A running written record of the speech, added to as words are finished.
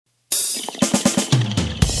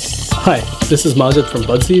Hi, this is Majid from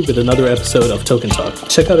Budsy with another episode of Token Talk.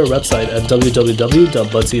 Check out our website at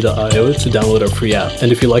www.budsy.io to download our free app.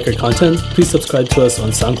 And if you like our content, please subscribe to us on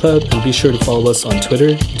SoundCloud and be sure to follow us on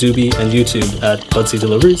Twitter, Doobie, and YouTube at Budsy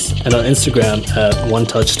Delivers and on Instagram at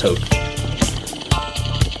OneTouchToke.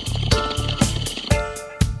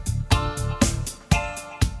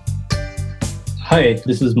 Hi,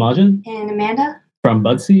 this is Majid and Amanda from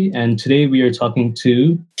Budsy, and today we are talking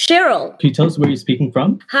to Cheryl. Can you tell us where you're speaking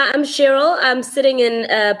from? Hi, I'm Cheryl. I'm sitting in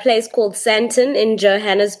a place called Sandton in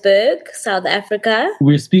Johannesburg, South Africa.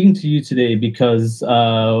 We're speaking to you today because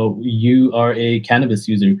you are a cannabis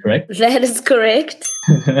user, correct? That is correct.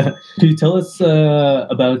 Can you tell us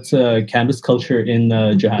about cannabis culture in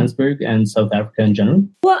Johannesburg and South Africa in general?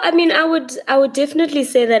 Well, I mean, I would definitely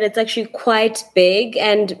say that it's actually quite big,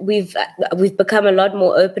 and we've become a lot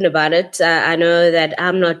more open about it. I know that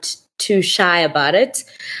I'm not too shy about it,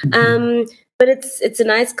 but it's a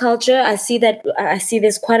nice culture. I see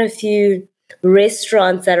there's quite a few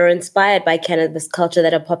restaurants that are inspired by cannabis culture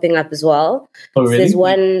that are popping up as well. Oh, really? So there's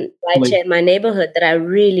one right here in my neighborhood that I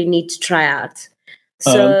really need to try out.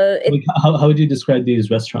 So how would you describe these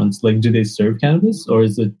restaurants? Like, do they serve cannabis, or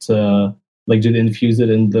is it like do they infuse it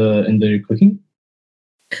in their cooking?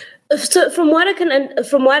 So from what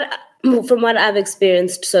I've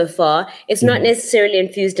experienced so far, it's not necessarily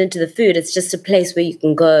infused into the food. It's just a place where you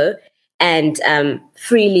can go and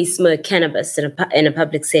freely smoke cannabis in a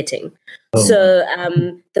public setting. Oh. So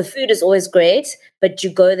the food is always great, but you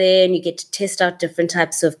go there and you get to test out different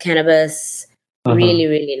types of cannabis. Really,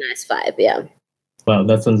 really nice vibe. Yeah. Wow,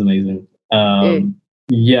 that sounds amazing.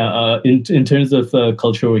 Yeah, in terms of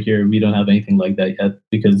culture over here, we don't have anything like that yet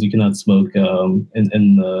because you cannot smoke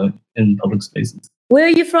in public spaces. Where are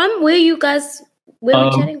you from? Where are you guys? Where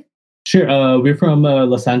are we chatting? Sure, we're from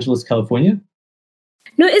Los Angeles, California.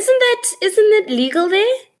 No, isn't that legal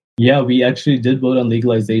there? Yeah, we actually did vote on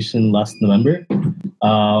legalization last November,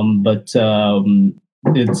 but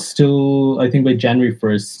it's still, I think by January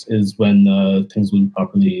 1st is when things will be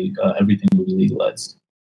properly, everything will be legalized.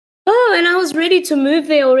 Oh, and I was ready to move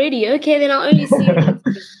there already. Okay, then I'll only see you.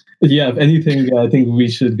 Yeah, if anything, I think we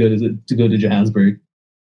should go to Johannesburg.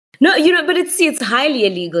 No, but it's highly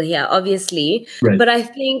illegal here, obviously. Right. But I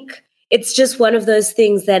think it's just one of those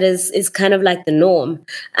things that is kind of like the norm.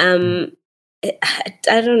 I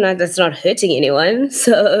don't know, that's not hurting anyone.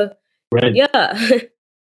 So, right. Yeah.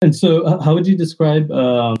 And so how would you describe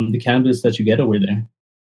the cannabis that you get over there?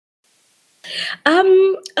 I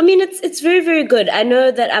mean, it's very, very good. I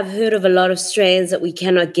know that I've heard of a lot of strains that we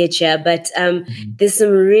cannot get here, but there's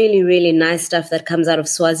some really, really nice stuff that comes out of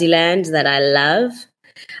Swaziland that I love.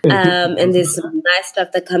 And there's some nice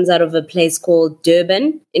stuff that comes out of a place called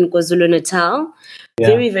Durban in KwaZulu-Natal. Yeah.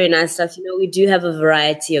 Very, very nice stuff. We do have a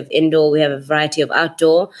variety of indoor. We have a variety of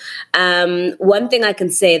outdoor. One thing I can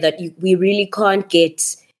say that we really can't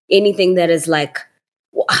get anything that is like,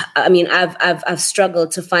 I mean, I've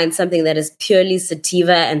struggled to find something that is purely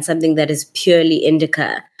sativa and something that is purely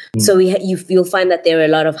indica. So you'll find that there are a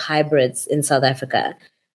lot of hybrids in South Africa.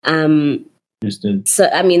 Understood. So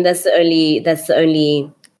I mean, that's the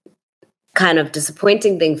only kind of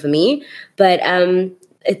disappointing thing for me. But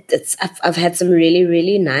I've had some really,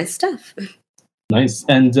 really nice stuff. Nice.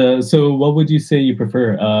 And so, what would you say you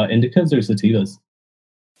prefer, indicas or sativas?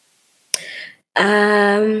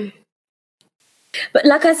 But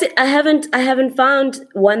like I said, I haven't found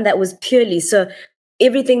one that was purely. So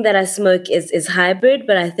everything that I smoke is hybrid,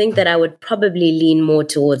 but I think that I would probably lean more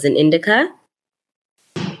towards an indica.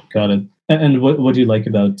 Got it. And what do you like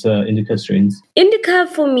about indica strains? Indica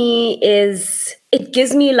for me it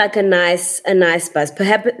gives me like a nice buzz.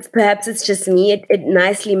 Perhaps it's just me. It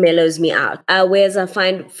nicely mellows me out. Whereas I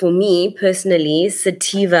find for me personally,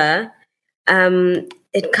 sativa,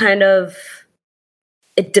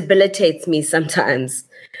 it debilitates me sometimes.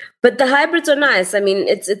 But the hybrids are nice. I mean,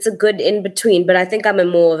 it's a good in between. But I think I'm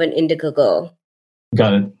more of an indica girl.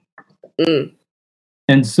 Got it.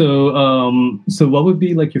 And so, what would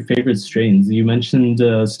be like your favorite strains? You mentioned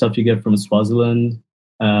stuff you get from Swaziland.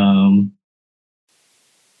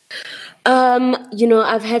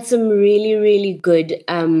 I've had some really, really good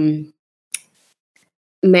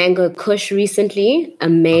mango kush recently.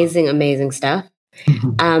 Amazing stuff.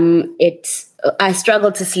 I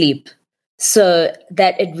struggle to sleep, so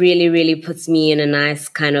that it really, really puts me in a nice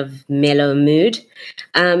kind of mellow mood,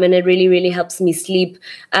 and it really, really helps me sleep.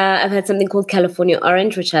 I've had something called California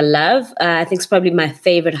Orange, which I love. I think it's probably my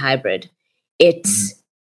favorite hybrid. It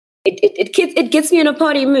gets me in a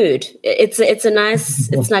party mood. It's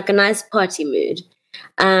like a nice party mood.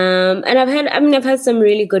 And I've had some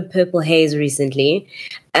really good purple haze recently.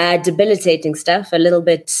 Debilitating stuff, a little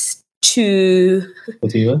bit a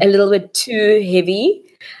little bit too heavy,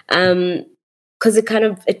 because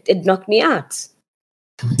it knocked me out.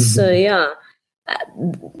 So yeah,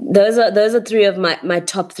 those are three of my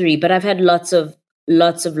top three. But I've had lots of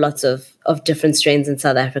different strains in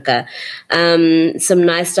South Africa. Some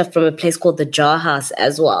nice stuff from a place called the Jar House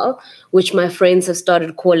as well, which my friends have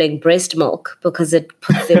started calling breast milk because it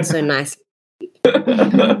puts them so nicely.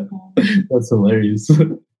 That's hilarious.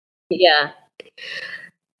 Yeah.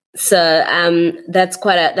 So that's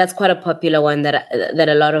quite a popular one that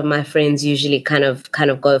a lot of my friends usually kind of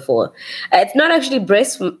go for. It's not actually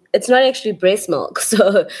breast milk,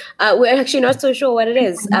 so we're actually not so sure what it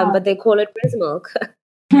is, but they call it breast milk.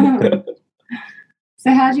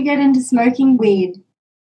 So how'd you get into smoking weed?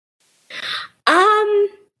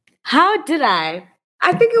 How did I?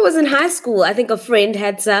 I think it was in high school. I think a friend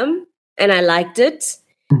had some, and I liked it.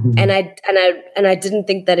 And I didn't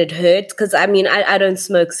think that it hurt because I don't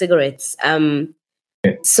smoke cigarettes.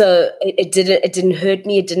 So it didn't hurt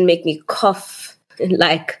me. It didn't make me cough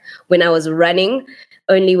like when I was running,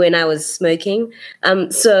 only when I was smoking.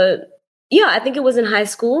 So yeah, I think it was in high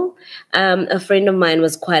school. A friend of mine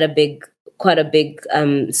was quite a big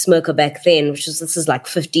smoker back then, this is like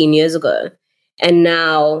 15 years ago. And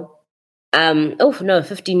now,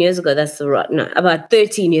 15 years ago, about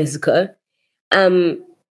 13 years ago.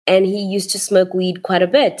 And he used to smoke weed quite a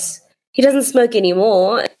bit. He doesn't smoke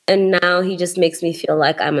anymore, and now he just makes me feel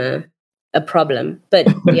like I'm a problem. But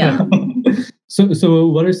yeah. So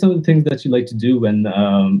what are some of the things that you like to do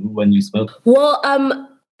when you smoke? Well,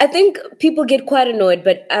 I think people get quite annoyed,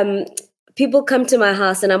 but people come to my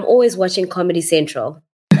house and I'm always watching Comedy Central.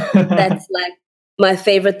 That's like my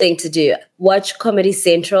favorite thing to do. Watch Comedy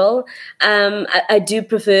Central. I do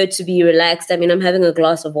prefer to be relaxed. I'm having a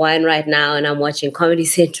glass of wine right now and I'm watching Comedy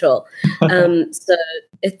Central. So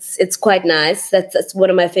it's quite nice. That's one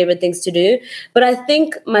of my favorite things to do. But I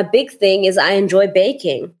think my big thing is I enjoy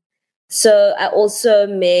baking. So I also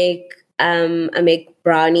make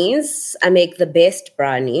brownies. I make the best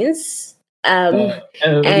brownies. I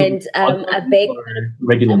bake.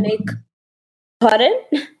 Regular. Pardon?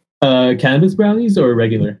 Cannabis brownies or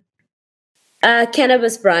regular?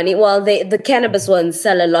 Cannabis brownie. Well, the cannabis ones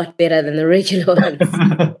sell a lot better than the regular ones.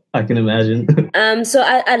 I can imagine. So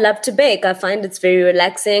I love to bake. I find it's very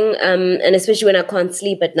relaxing. And especially when I can't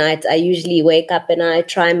sleep at night, I usually wake up and I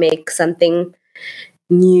try and make something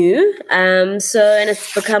new. And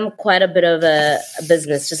it's become quite a bit of a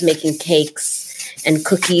business, just making cakes and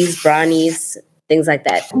cookies, brownies, things like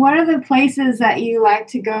that. What are the places that you like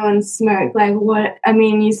to go and smoke?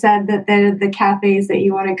 You said that they're the cafes that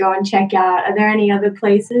you want to go and check out. Are there any other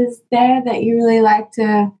places there that you really like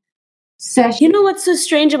to session? You know what's so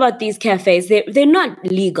strange about these cafes? They're not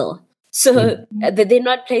legal. So they're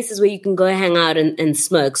not places where you can go hang out and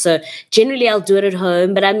smoke. So generally I'll do it at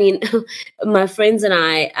home. But my friends and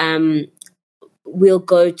I will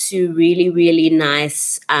go to really, really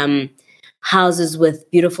nice houses with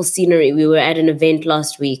beautiful scenery. We were at an event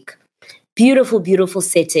last week. Beautiful, beautiful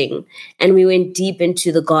setting. And we went deep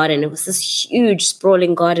into the garden. It was this huge,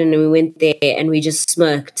 sprawling garden. And we went there and we just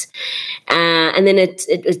smoked. And then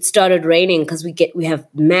it started raining because we have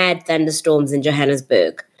mad thunderstorms in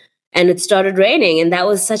Johannesburg. And it started raining. And that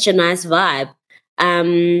was such a nice vibe.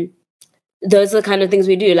 Those are the kind of things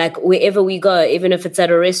we do. Like wherever we go, even if it's at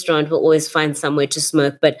a restaurant, we'll always find somewhere to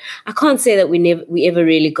smoke. But I can't say that we ever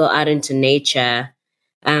really go out into nature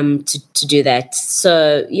to do that.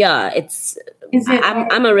 So yeah,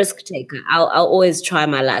 I'm a risk taker. I'll always try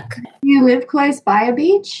my luck. You live close by a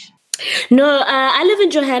beach? No, I live in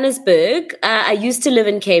Johannesburg. I used to live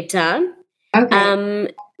in Cape Town. Okay.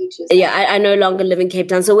 Yeah, I no longer live in Cape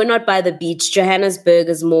Town, so we're not by the beach. Johannesburg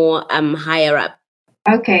is more higher up.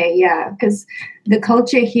 Okay, yeah, because the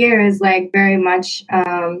culture here is like very much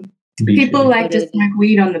people like to smoke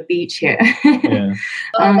weed on the beach here. Yeah.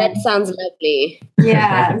 That sounds lovely.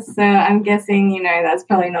 Yeah, so I'm guessing that's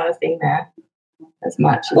probably not a thing there as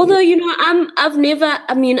much. Although I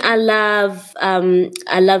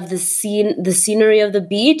love the scenery of the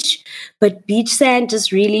beach, but beach sand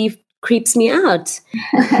just really creeps me out.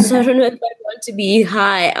 So I don't know if I want to be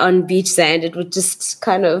high on beach sand. It would just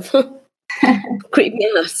kind of creep me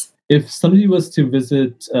out. If somebody was to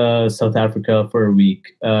visit South Africa for a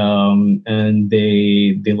week and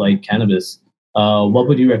they like cannabis, what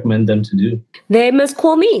would you recommend them to do? They must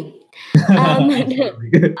call me.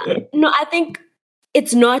 No, I think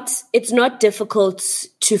it's not difficult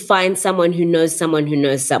to find someone who knows someone who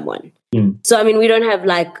knows someone. So, we don't have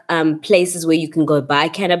like places where you can go buy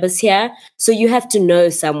cannabis here. So you have to know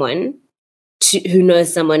someone who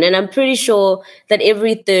knows someone, and I'm pretty sure that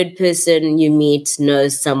every third person you meet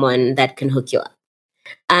knows someone that can hook you up.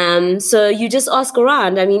 So you just ask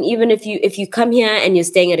around. I mean, even if you come here and you're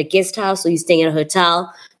staying at a guest house or you're staying at a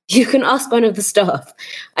hotel, you can ask one of the staff.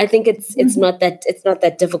 I think it's not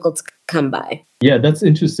that difficult to come by. Yeah, that's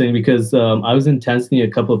interesting because I was in Tanzania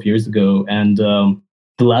a couple of years ago, and the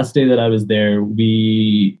last day that I was there,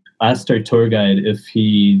 we asked our tour guide if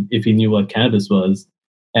he knew what cannabis was,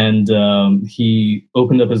 and he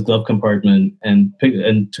opened up his glove compartment and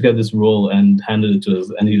took out this roll and handed it to us,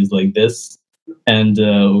 and he was like, "This." And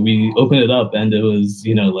we opened it up, and it was,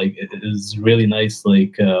 it was really nice,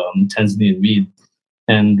 like Tanzanian weed.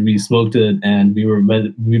 And we smoked it, and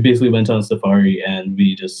we basically went on safari, and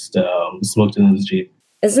we just smoked it in his Jeep.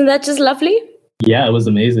 Isn't that just lovely? Yeah, it was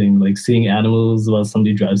amazing. Like seeing animals while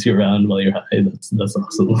somebody drives you around while you're high. That's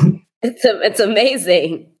awesome. It's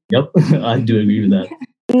amazing. Yep, I do agree with that.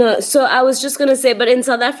 No, so I was just gonna say, but in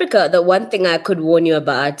South Africa, the one thing I could warn you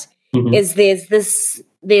about is there's this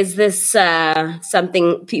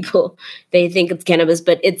something people, they think it's cannabis,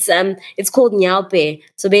 but it's called nyaupe.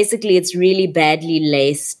 So basically it's really badly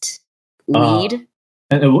laced weed.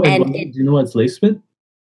 And do you know what it's laced with?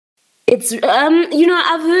 It's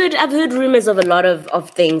I've heard rumors of a lot of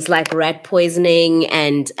things like rat poisoning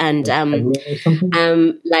and like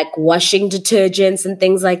washing detergents and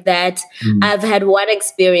things like that. I've had one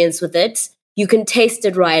experience with it. You can taste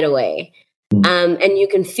it right away. And you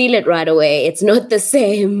can feel it right away. It's not the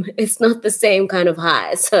same. It's not the same kind of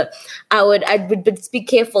high. So I would be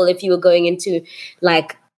careful if you were going into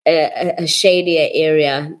like a shadier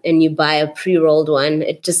area and you buy a pre-rolled one.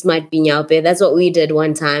 It just might be nyaupe. That's what we did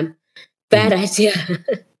one time. Bad idea.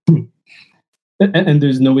 And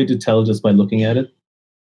there's no way to tell just by looking at it?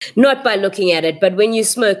 Not by looking at it, but when you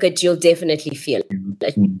smoke it, you'll definitely feel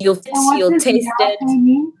it. You'll taste it.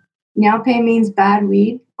 Mean? Nyaupe means bad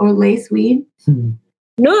weed or lace weed.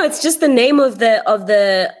 No, it's just the name of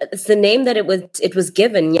it's the name that it was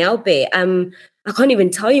given, nyaupe. I can't even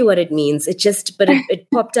tell you what it means. It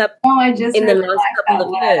popped up in the last couple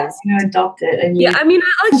of years. Adopt it. And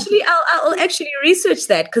I'll actually research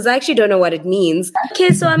that because I actually don't know what it means.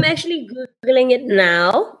 Okay, so I'm actually Googling it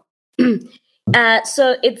now.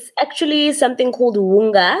 So it's actually something called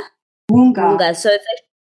wunga. Wunga. So it's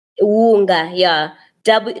actually wunga, yeah.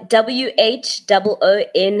 WHOONGA.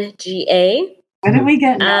 Where did we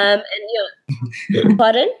get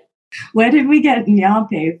pardon? Where did we get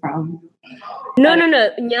nyaupe from? No.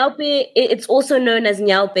 Nyaupe, it's also known as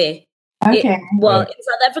nyaupe. Okay. In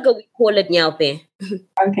South Africa, we call it nyaupe.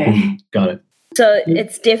 Okay. Got it. So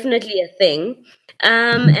it's definitely a thing.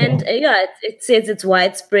 It says it's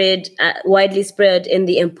widely spread in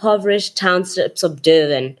the impoverished townships of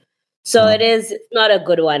Durban. So it's not a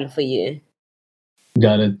good one for you.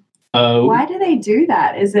 Got it. Why do they do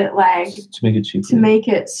that? Is it like to make it cheaper? To make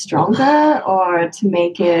it stronger, or to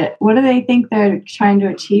make it? What do they think they're trying to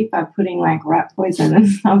achieve by putting like rat poison and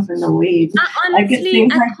stuff in the weed? Honestly, it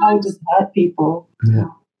seems like that would just hurt people.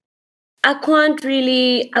 Yeah. I can't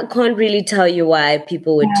really tell you why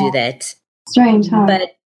people would do that. Strange, huh?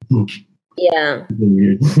 But yeah.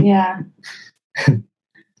 Weird. Yeah.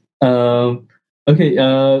 Okay.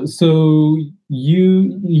 So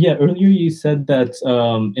earlier you said that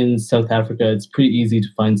in South Africa it's pretty easy to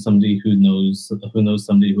find somebody who knows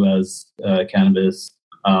somebody who has cannabis.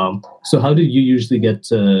 So how do you usually get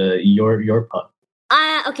your pot?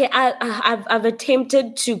 I've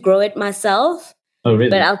attempted to grow it myself. Oh,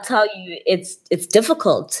 really? But I'll tell you, it's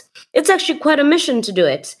difficult. It's actually quite a mission to do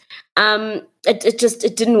it.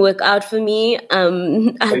 It didn't work out for me. How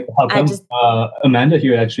come? Amanda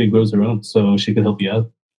here actually grows her own, so she can help you out.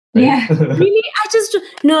 Right? Yeah. Really? Do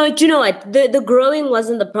you know what? The growing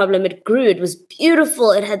wasn't the problem. It grew. It was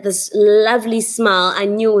beautiful. It had this lovely smell. I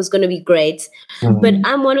knew it was going to be great. But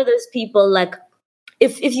I'm one of those people, like,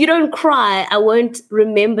 if you don't cry, I won't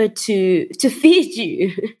remember to feed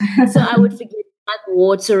you. So I would forget to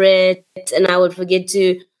water it, and I would forget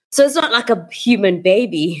to. So it's not like a human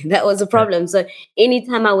baby. That was a problem. So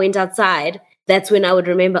anytime I went outside, that's when I would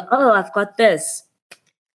remember, oh, I've got this.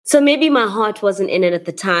 So maybe my heart wasn't in it at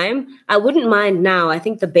the time. I wouldn't mind now. I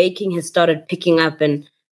think the baking has started picking up, and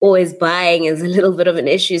always buying is a little bit of an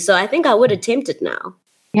issue. So I think I would attempt it now.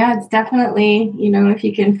 Yeah, it's definitely, if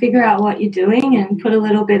you can figure out what you're doing and put a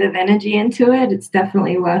little bit of energy into it, it's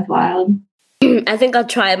definitely worthwhile. I think I'll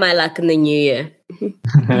try my luck in the new year.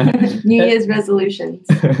 New Year's resolutions.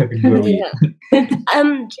 Yeah.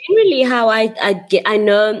 Generally, how I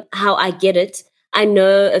know how I get it. I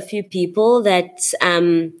know a few people that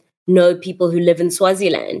know people who live in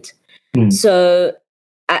Swaziland. So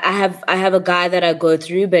I have a guy that I go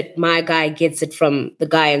through, but my guy gets it from the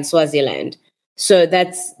guy in Swaziland. So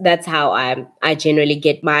that's how I generally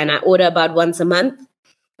get mine. I order about once a month.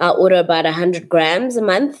 I'll order about 100 grams a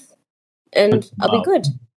month, and I'll be good.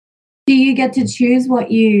 Do you get to choose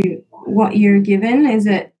what you're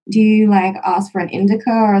given? Do you like ask for an indica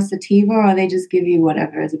or a sativa, or they just give you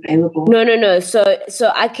whatever is available? No. So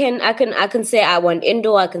I can say I want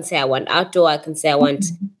indoor. I can say I want outdoor. I can say I want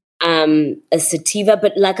a sativa.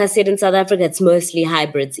 But like I said, in South Africa, it's mostly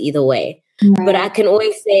hybrids either way. Right. But I can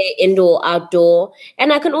always say indoor, outdoor,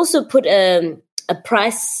 and I can also put a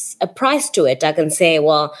price to it. I can say,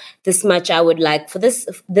 well, this much I would like for this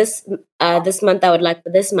month. I would like for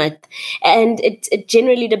this month, and it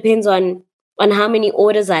generally depends on how many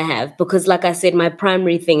orders I have, because like I said, my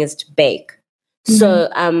primary thing is to bake. Mm-hmm. So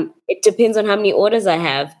it depends on how many orders I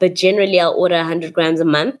have, but generally I'll order 100 grams a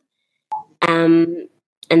month, and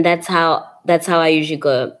that's how I usually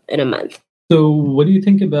go in a month. So what do you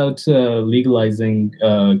think about legalizing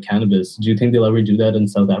cannabis? Do you think they'll ever do that in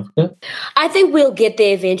South Africa? I think we'll get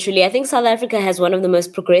there eventually. I think South Africa has one of the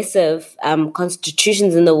most progressive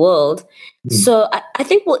constitutions in the world. Mm. So I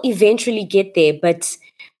think we'll eventually get there, but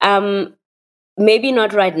maybe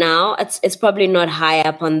not right now. It's probably not high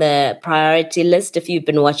up on the priority list if you've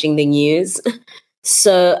been watching the news.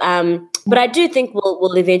 So, but I do think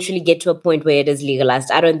we'll eventually get to a point where it is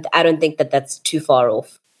legalized. I don't think that that's too far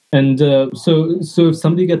off. And so if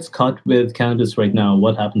somebody gets caught with cannabis right now,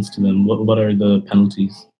 what happens to them? What are the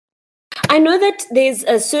penalties? I know that there's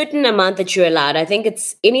a certain amount that you're allowed. I think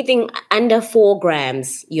it's anything under 4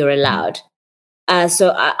 grams you're allowed. So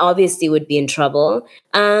I obviously would be in trouble.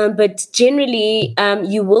 But generally,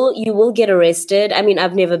 you will get arrested. I mean,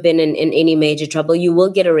 I've never been in any major trouble. You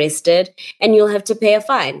will get arrested and you'll have to pay a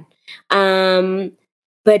fine.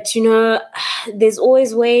 But, there's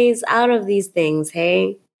always ways out of these things,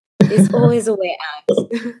 hey? There's always a way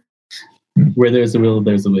out. Where there's a will,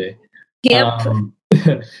 there's a way. Yep.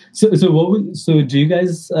 So do you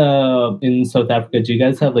guys in South Africa, do you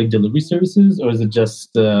guys have like delivery services, or is it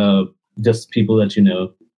just people that you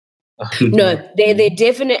know? No, they're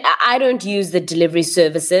definite. I don't use the delivery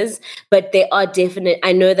services, but they are definite.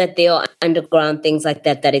 I know that there are underground things like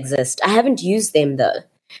that exist. I haven't used them though.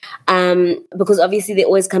 Because obviously there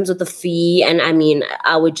always comes with a fee, and I mean,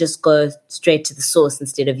 I would just go straight to the source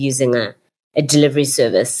instead of using a delivery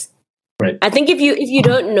service. Right. I think if you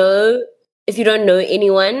don't know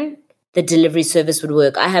anyone, the delivery service would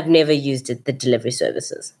work. I have never used the delivery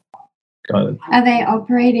services. Got it. Are they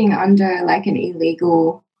operating under like an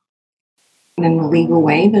illegal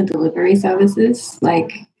way, the delivery services?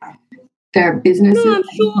 Like their businesses? No,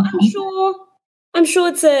 I'm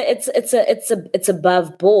sure it's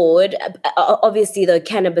above board. Obviously, though,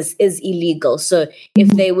 cannabis is illegal. So if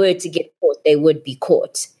they were to get caught, they would be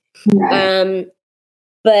caught. Right.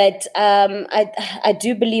 But I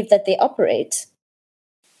do believe that they operate.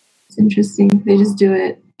 It's interesting. They just do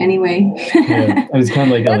it anyway. Yeah, I was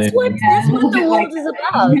kind of like that's what the world is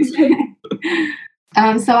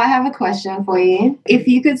about. So I have a question for you. If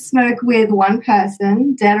you could smoke with one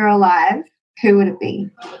person, dead or alive, who would it be?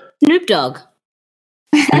 Snoop Dogg.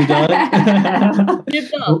 Snoop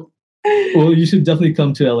Dogg. Well, you should definitely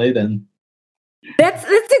come to LA then. That's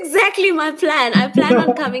exactly my plan. I plan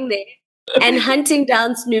on coming there and hunting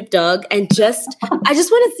down Snoop Dogg, and I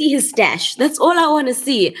just want to see his stash. That's all I want to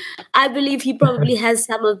see. I believe he probably has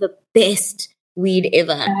some of the best weed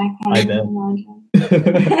ever. I bet.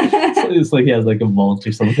 It's like he has like a vault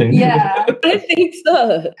or something. Yeah, I think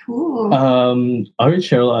so. Cool. All right,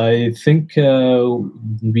 Cheryl, I think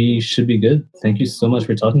we should be good. Thank you so much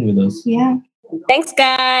for talking with us. Yeah. Thanks,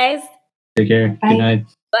 guys. Take care. Bye. Good night.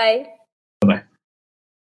 Bye. Bye-bye.